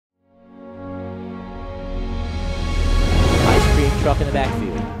truck in the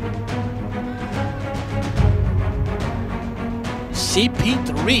backfield.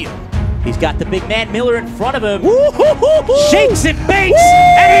 CP3. He's got the big man Miller in front of him. Shakes and bakes,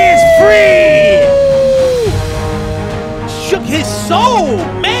 and he is free! Shook his soul,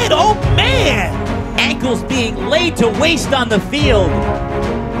 man, oh man! Ankles being laid to waste on the field.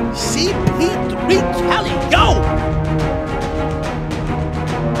 CP3 Cali, go!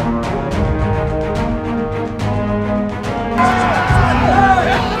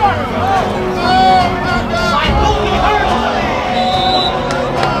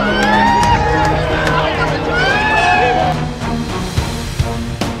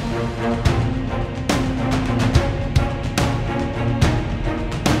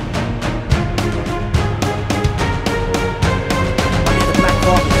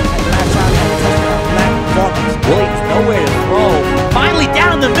 Williams nowhere to throw. Finally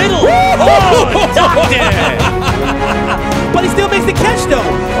down the middle. Oh, doctor! But he still makes the catch, though.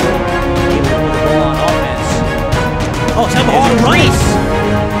 On offense. Oh, some hard running.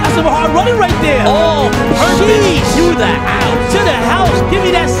 That's some hard running right there. Oh, perfect. To the house. To the house. Give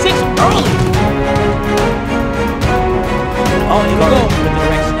me that 6 early. Oh, here we go. With the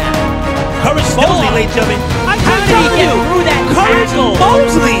direct snap. Courage Mosley late jumping. How did he get through that Courage tackle?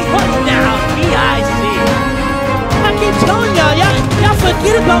 Mosley. Touchdown, BIC. I keep telling y'all, y'all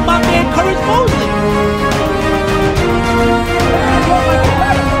forget about my man Courage Mosley.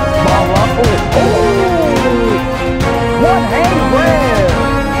 What hand grab?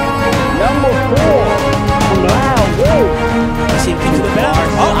 Number 4 from Loud. See him get to the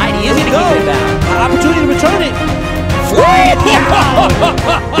bounds. Oh, he is going to keep it down. Opportunity to return it. Fly it down.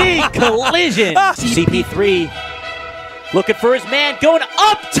 Big collision. CP3 looking for his man going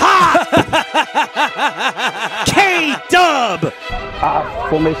up top. K-Dub.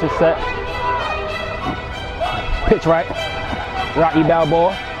 Formation set. Pitch right. Rocky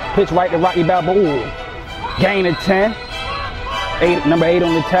Balboa. Pitch right to Rocky Balboa. Ooh. Gain of 10. Number 8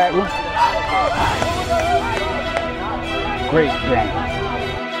 on the tackle. Great game.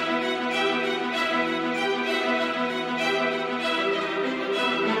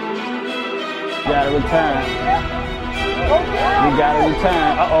 Gotta return. We gotta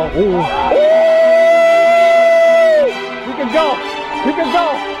return. Uh-oh. Ooh. We can go. We can go.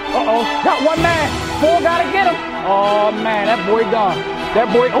 Uh-oh. Got one man. 4 gotta get him. Oh, man. That boy gone. That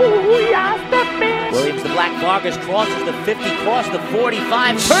boy. Oh, yeah. Step in. Williams, the Black Vargas crosses the 50, cross the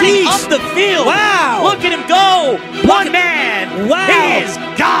 45, turning up the field. Wow. Look at him go. One man. Wow. He is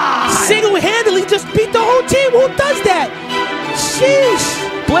gone. Single-handedly just beat the whole team. Who does that? Sheesh.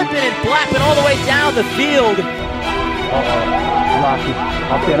 Flipping and flapping all the way down the field. Uh-oh. Rocky.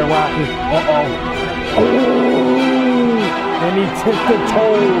 Up there to Rocky. Uh-oh. Ooh. And he took the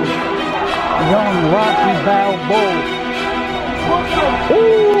toes. Young Rocky Balboa.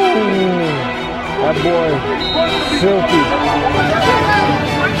 Ooh. That boy, silky.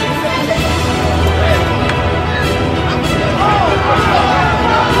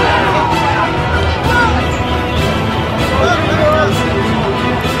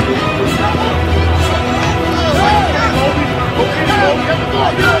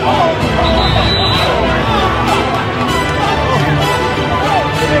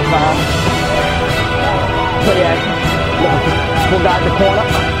 Play action. Full guy in the corner.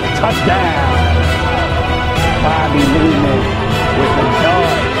 Touchdown. Bobby Newman with the dub.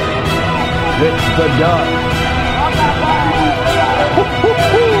 With the dub.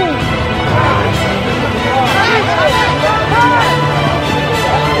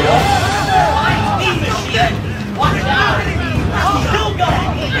 Watch out! He's still going.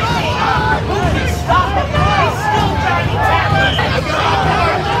 Who can stop him? He's still trying to tackle.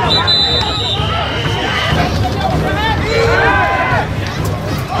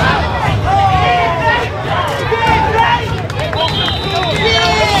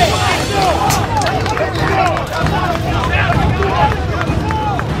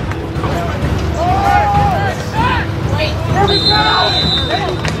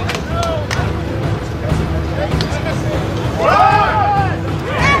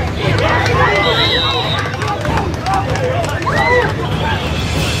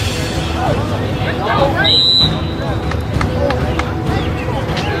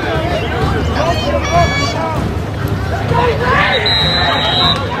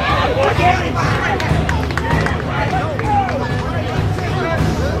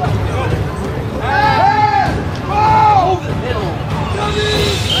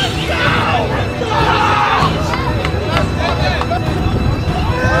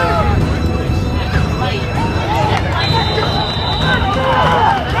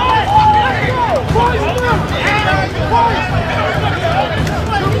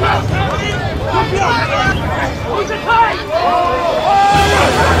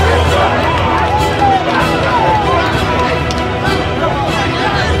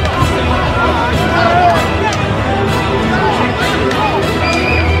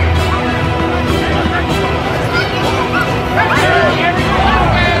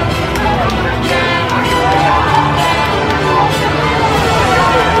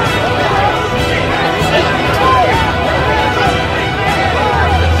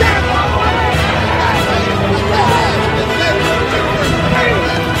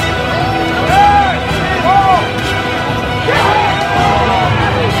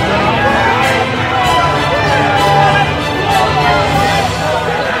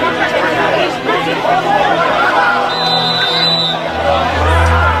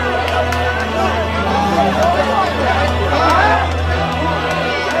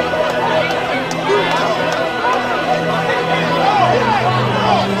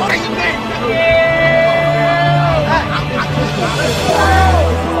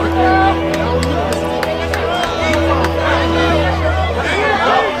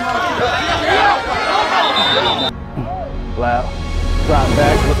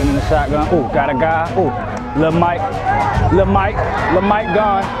 Oh, got a guy. Oh, Lil Mike. Lil Mike. Lil Mike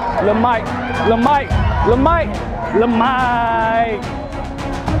gone. Lil Mike. Lil Mike. Lil Mike. Lil Mike.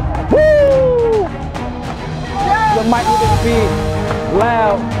 Woo! Lil Mike with his feet.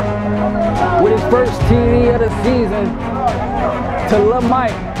 Loud. With his first TD of the season. To Lil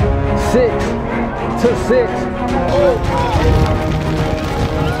Mike. 6-6.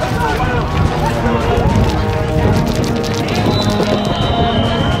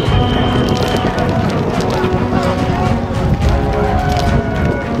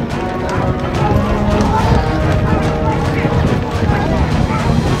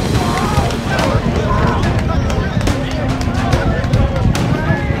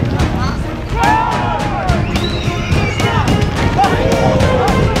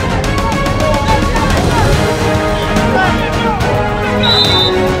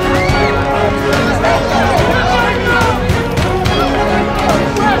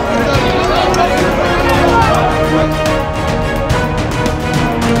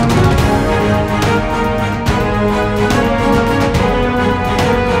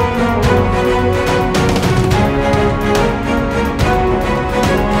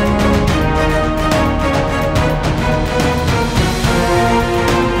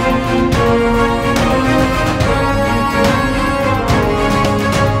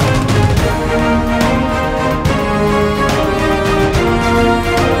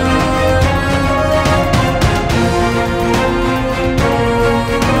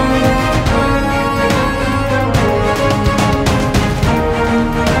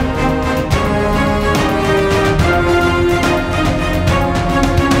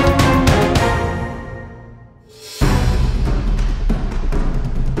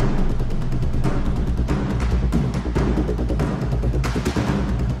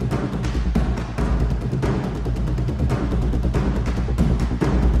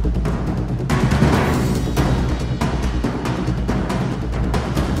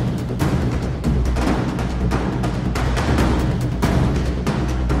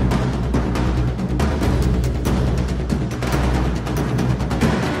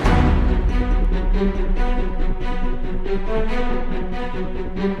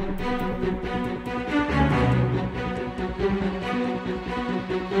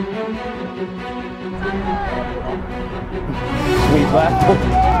 Sweet left.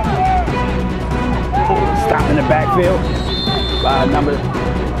 Stop in the backfield by number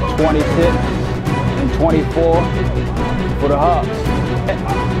 26 and 24 for the Hawks.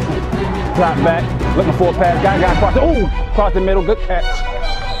 Drop back, looking for a pass. Guy across the, across the middle. Good catch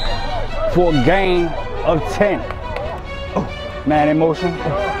for a gain of 10. Man in motion.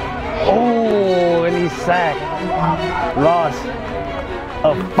 And he's sacked. Loss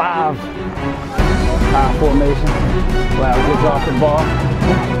of 5. High formation. Wow, gets off the ball.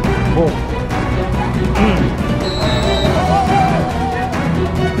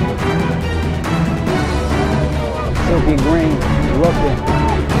 Silky Green looking.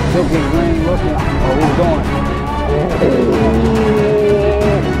 Silky Green looking. Oh, he's going.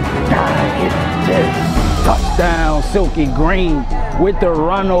 Touchdown, Silky Green with the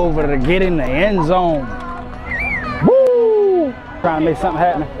run over to get in the end zone. Woo! Trying to make something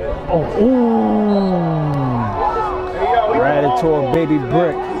happen. Ran into a baby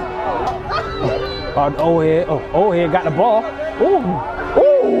brick. Old head got the ball.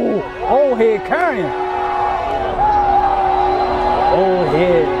 Old head carrying. Old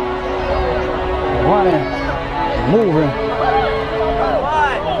head running, moving.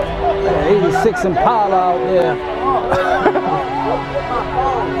 86 Impala out there.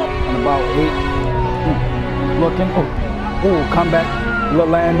 And about 8. Looking. Come back. Little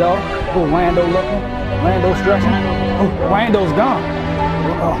Lando. Lando looking. Lando stretching. Lando's gone.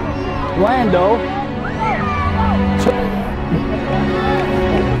 Lando.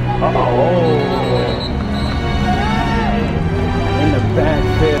 In the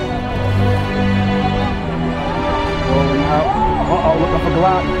backfield. Rolling out. Looking for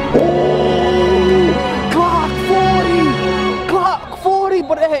Glock. Glock 40! Glock 40,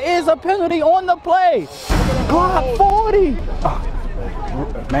 but there is a penalty on the play. Glock 40!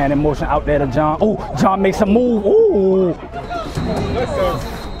 Man in motion out there to John. John makes a move.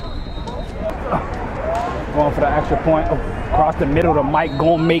 Going for the extra point. Across the middle, the Mike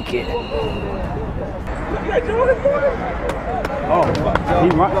gonna make it. He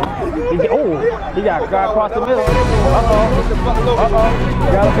run. He got a guy across the middle.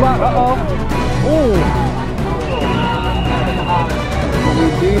 Got a block.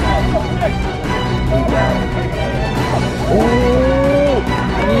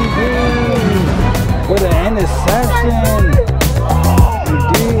 With an interception. He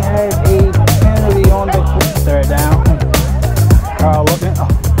did have a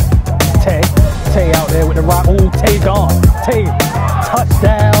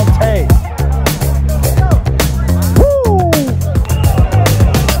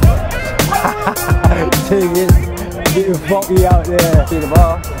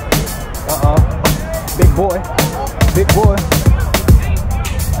Big boy. Big boy.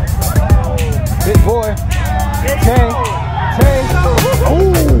 Big boy. Tay. Tay.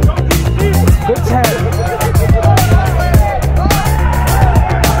 Ooh. Good tag.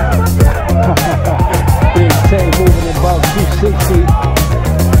 Big Tay moving above 260.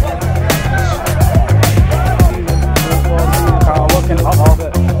 Carl looking.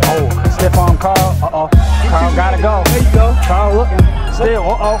 Oh, stiff arm Carl. Carl gotta go. There you go. Carl looking. Still.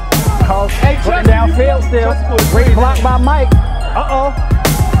 Carl looking downfield still. Great block by Mike.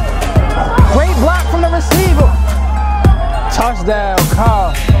 Great block from the receiver. Touchdown,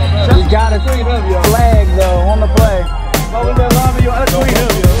 Carl. You got a flag though.